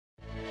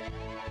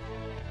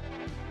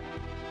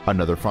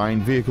Another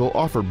fine vehicle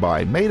offered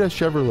by Maita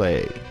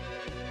Chevrolet.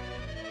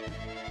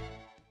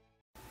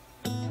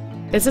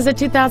 This is a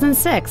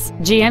 2006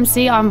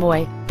 GMC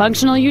Envoy,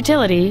 functional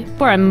utility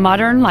for a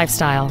modern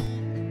lifestyle.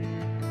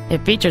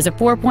 It features a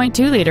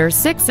 4.2-liter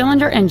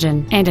 6-cylinder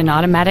engine and an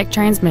automatic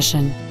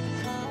transmission.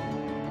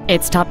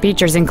 Its top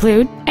features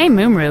include a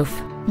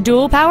moonroof,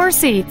 dual power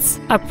seats,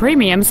 a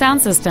premium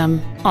sound system,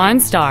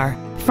 OnStar,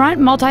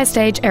 front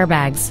multi-stage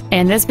airbags,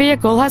 and this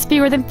vehicle has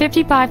fewer than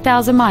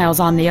 55,000 miles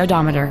on the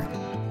odometer.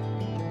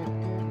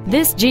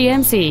 This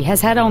GMC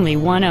has had only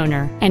one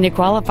owner, and it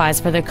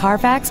qualifies for the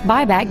Carfax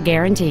buyback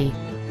guarantee.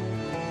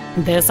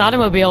 This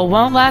automobile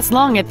won't last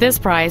long at this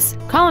price.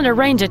 Call and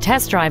arrange a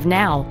test drive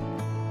now.